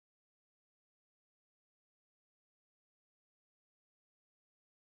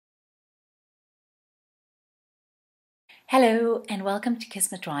Hello and welcome to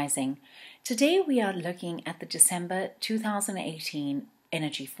Kismet Rising. Today we are looking at the December 2018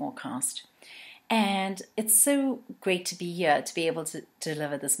 energy forecast. And it's so great to be here to be able to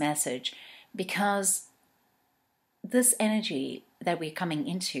deliver this message because this energy that we're coming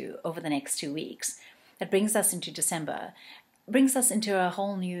into over the next 2 weeks that brings us into December brings us into a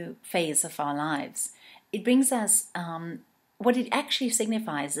whole new phase of our lives. It brings us what it actually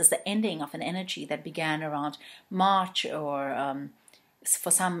signifies is the ending of an energy that began around March, or for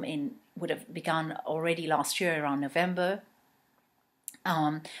some would have begun already last year around November,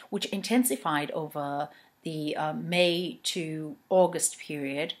 which intensified over the May to August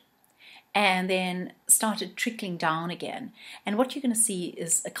period, and then started trickling down again. And what you're going to see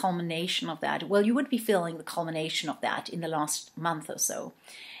is a culmination of that. Well, you would be feeling the culmination of that in the last month or so.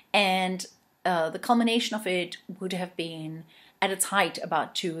 And the culmination of it would have been at its height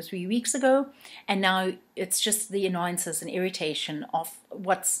about 2 or 3 weeks ago, and now it's just the annoyances and irritation of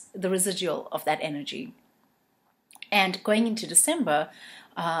what's the residual of that energy. And going into December,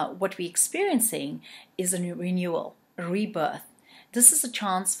 what we're experiencing is a new renewal, a rebirth. This is a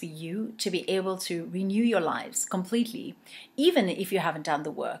chance for you to be able to renew your lives completely, even if you haven't done the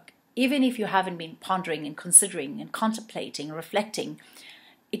work, even if you haven't been pondering and considering and contemplating, reflecting.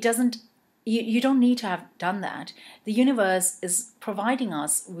 You don't need to have done that. The universe is providing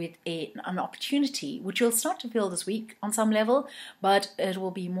us with an opportunity, which you'll start to feel this week on some level, but it will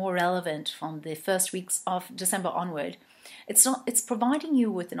be more relevant from the first weeks of December onward. It's providing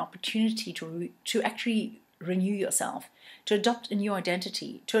you with an opportunity to actually renew yourself, to adopt a new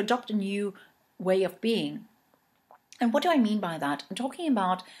identity, to adopt a new way of being. And what do I mean by that? I'm talking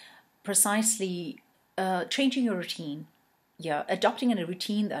about precisely changing your routine. Yeah, adopting a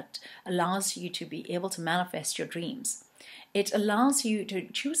routine that allows you to be able to manifest your dreams. It allows you to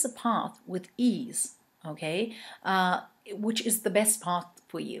choose a path with ease, okay, which is the best path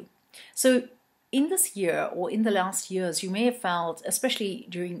for you. So in this year or in the last years, you may have felt, especially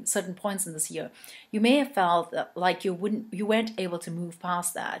during certain points in this year, you may have felt like you weren't able to move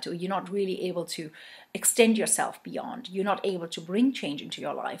past that, or you're not really able to extend yourself beyond. You're not able to bring change into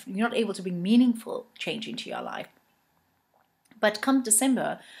your life. You're not able to bring meaningful change into your life. But come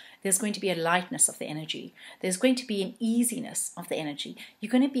December, there's going to be a lightness of the energy. There's going to be an easiness of the energy.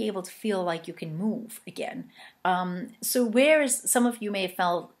 You're going to be able to feel like you can move again. So whereas some of you may have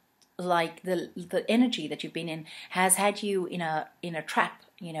felt like the energy that you've been in has had you in a trap,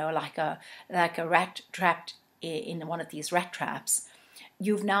 like a rat trapped in one of these rat traps,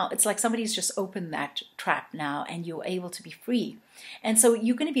 it's like somebody's just opened that trap now and you're able to be free. And so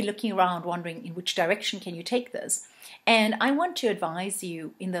you're going to be looking around wondering in which direction can you take this. And I want to advise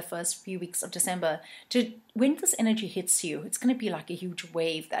you in the first few weeks of December when this energy hits you, it's going to be like a huge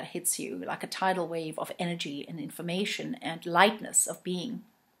wave that hits you, like a tidal wave of energy and information and lightness of being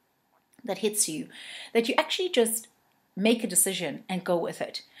that hits you, that you actually just make a decision and go with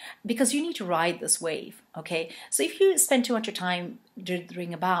it, because you need to ride this wave, okay? So if you spend too much of time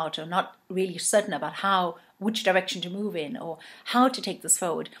dithering about or not really certain about which direction to move in or how to take this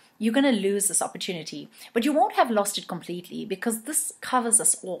forward, you're going to lose this opportunity. But you won't have lost it completely, because this covers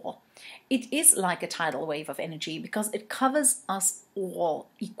us all. It is like a tidal wave of energy because it covers us all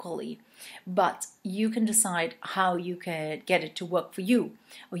equally. But you can decide how you can get it to work for you,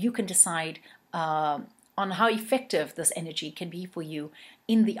 or you can decide on how effective this energy can be for you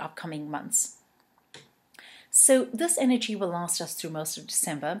in the upcoming months. So this energy will last us through most of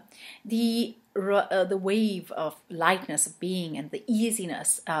December. The wave of lightness of being and the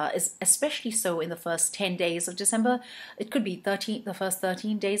easiness is especially so in the first 10 days of December. It could be the first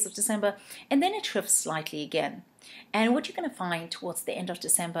 13 days of December, and then it shifts slightly again. And what you're going to find towards the end of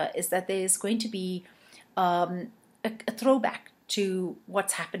December is that there's going to be a throwback to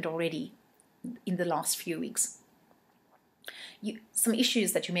what's happened already in the last few weeks. Some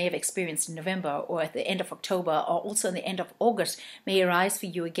issues that you may have experienced in November or at the end of October or also in the end of August may arise for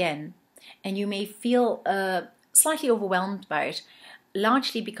you again, and you may feel slightly overwhelmed by it,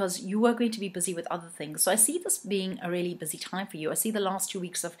 largely because you are going to be busy with other things. So I see this being a really busy time for you. I see the last 2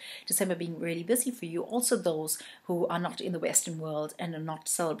 weeks of December being really busy for you, also those who are not in the Western world and are not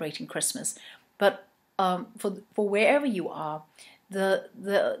celebrating Christmas. But for wherever you are,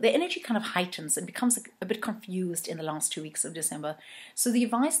 the energy kind of heightens and becomes a bit confused in the last 2 weeks of December. So the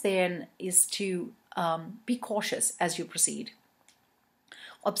advice then is to be cautious as you proceed.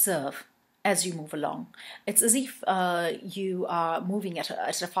 Observe as you move along. It's as if you are moving at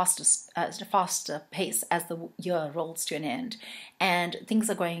a faster pace as the year rolls to an end, and things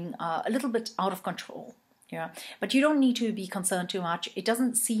are going a little bit out of control. Yeah, but you don't need to be concerned too much. It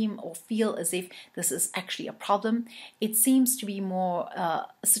doesn't seem or feel as if this is actually a problem. It seems to be more a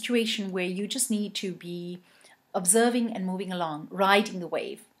situation where you just need to be observing and moving along, riding the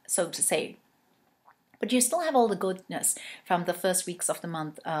wave, so to say. But you still have all the goodness from the first weeks of the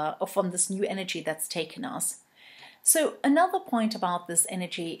month, or from this new energy that's taken us. So another point about this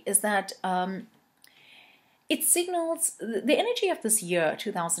energy is that it signals, the energy of this year,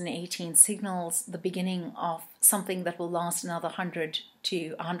 2018, signals the beginning of something that will last another 100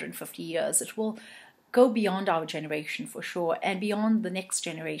 to 150 years. It will go beyond our generation for sure, and beyond the next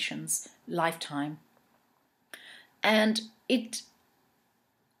generation's lifetime. And it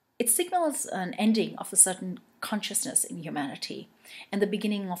signals an ending of a certain consciousness in humanity and the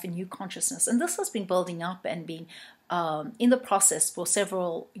beginning of a new consciousness. And this has been building up and been in the process for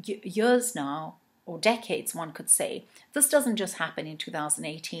several years now, or decades, one could say. This doesn't just happen in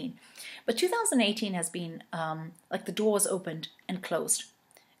 2018. But 2018 has been like the doors opened and closed.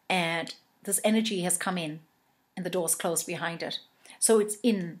 And this energy has come in and the doors closed behind it. So it's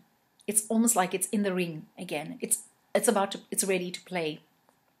almost like it's in the ring again. It's ready to play.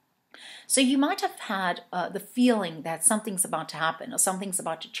 So you might have had the feeling that something's about to happen, or something's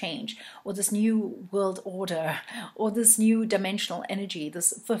about to change, or this new world order, or this new dimensional energy,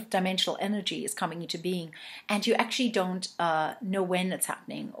 this fifth dimensional energy is coming into being, and you actually don't know when it's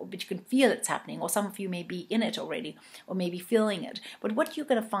happening, but you can feel it's happening, or some of you may be in it already, or maybe feeling it. But what you're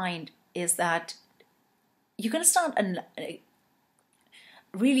going to find is that you're going to start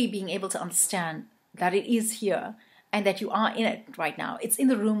really being able to understand that it is here, and that you are in it right now. It's in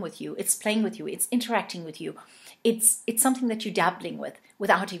the room with you. It's playing with you. It's interacting with you. It's something that you're dabbling with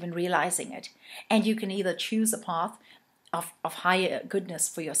without even realizing it. And you can either choose a path of higher goodness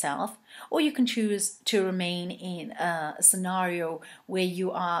for yourself, or you can choose to remain in a scenario where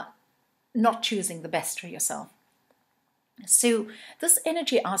you are not choosing the best for yourself. So this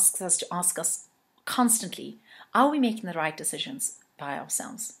energy asks us to ask us constantly, are we making the right decisions by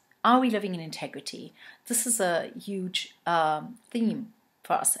ourselves? Are we living in integrity? This is a huge theme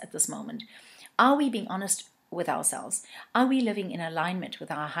for us at this moment. Are we being honest with ourselves? Are we living in alignment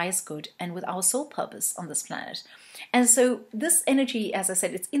with our highest good and with our soul purpose on this planet? And so this energy, as I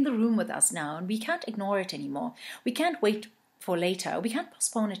said, it's in the room with us now, and we can't ignore it anymore. We can't wait for later. We can't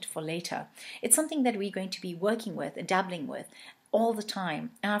postpone it for later. It's something that we're going to be working with and dabbling with all the time.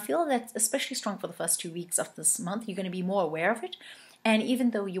 And I feel that's especially strong for the first 2 weeks of this month. You're going to be more aware of it. And even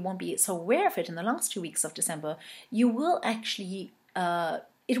though you won't be so aware of it in the last 2 weeks of December, you will actually,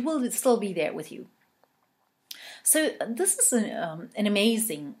 it will still be there with you. So this is an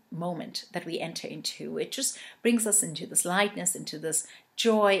amazing moment that we enter into. It just brings us into this lightness, into this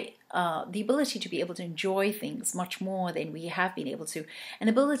joy, the ability to be able to enjoy things much more than we have been able to, an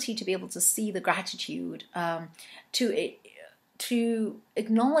ability to be able to see the gratitude, to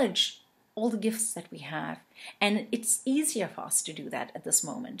acknowledge all the gifts that we have. And it's easier for us to do that at this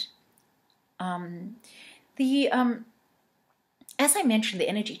moment. As I mentioned, the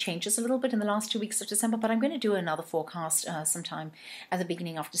energy changes a little bit in the last 2 weeks of December, but I'm going to do another forecast sometime at the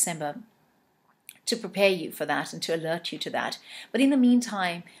beginning of December to prepare you for that and to alert you to that. But in the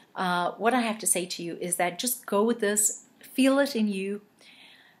meantime, what I have to say to you is that just go with this, feel it in you,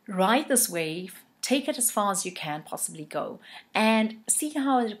 ride this wave, take it as far as you can possibly go, and see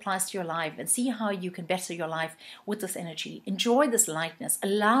how it applies to your life, and see how you can better your life with this energy. Enjoy this lightness,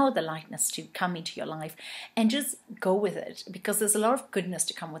 allow the lightness to come into your life, and just go with it, because there's a lot of goodness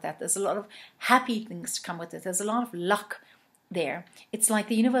to come with that. There's a lot of happy things to come with it. There's a lot of luck there. It's like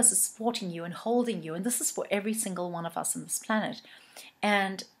the universe is supporting you and holding you, and this is for every single one of us on this planet.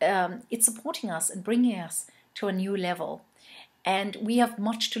 And it's supporting us and bringing us to a new level. And we have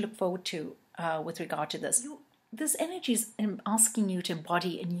much to look forward to with regard to this. This energy is asking you to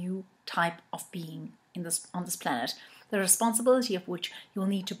embody a new type of being on this planet, the responsibility of which you'll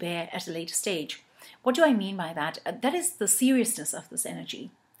need to bear at a later stage. What do I mean by that? That is the seriousness of this energy,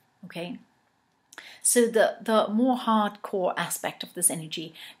 okay? So the more hardcore aspect of this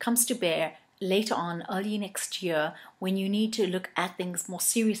energy comes to bear later on, early next year, when you need to look at things more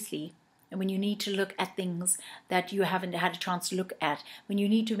seriously, and when you need to look at things that you haven't had a chance to look at, when you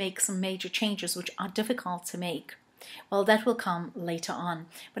need to make some major changes which are difficult to make. Well, that will come later on.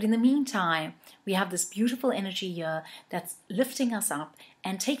 But in the meantime, we have this beautiful energy here that's lifting us up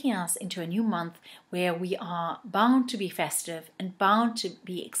and taking us into a new month where we are bound to be festive and bound to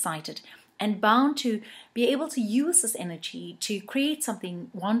be excited and bound to be able to use this energy to create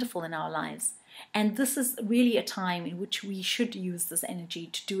something wonderful in our lives. And this is really a time in which we should use this energy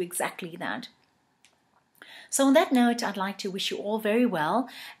to do exactly that. So on that note, I'd like to wish you all very well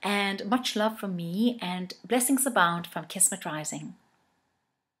and much love from me and blessings abound from Kismet Rising.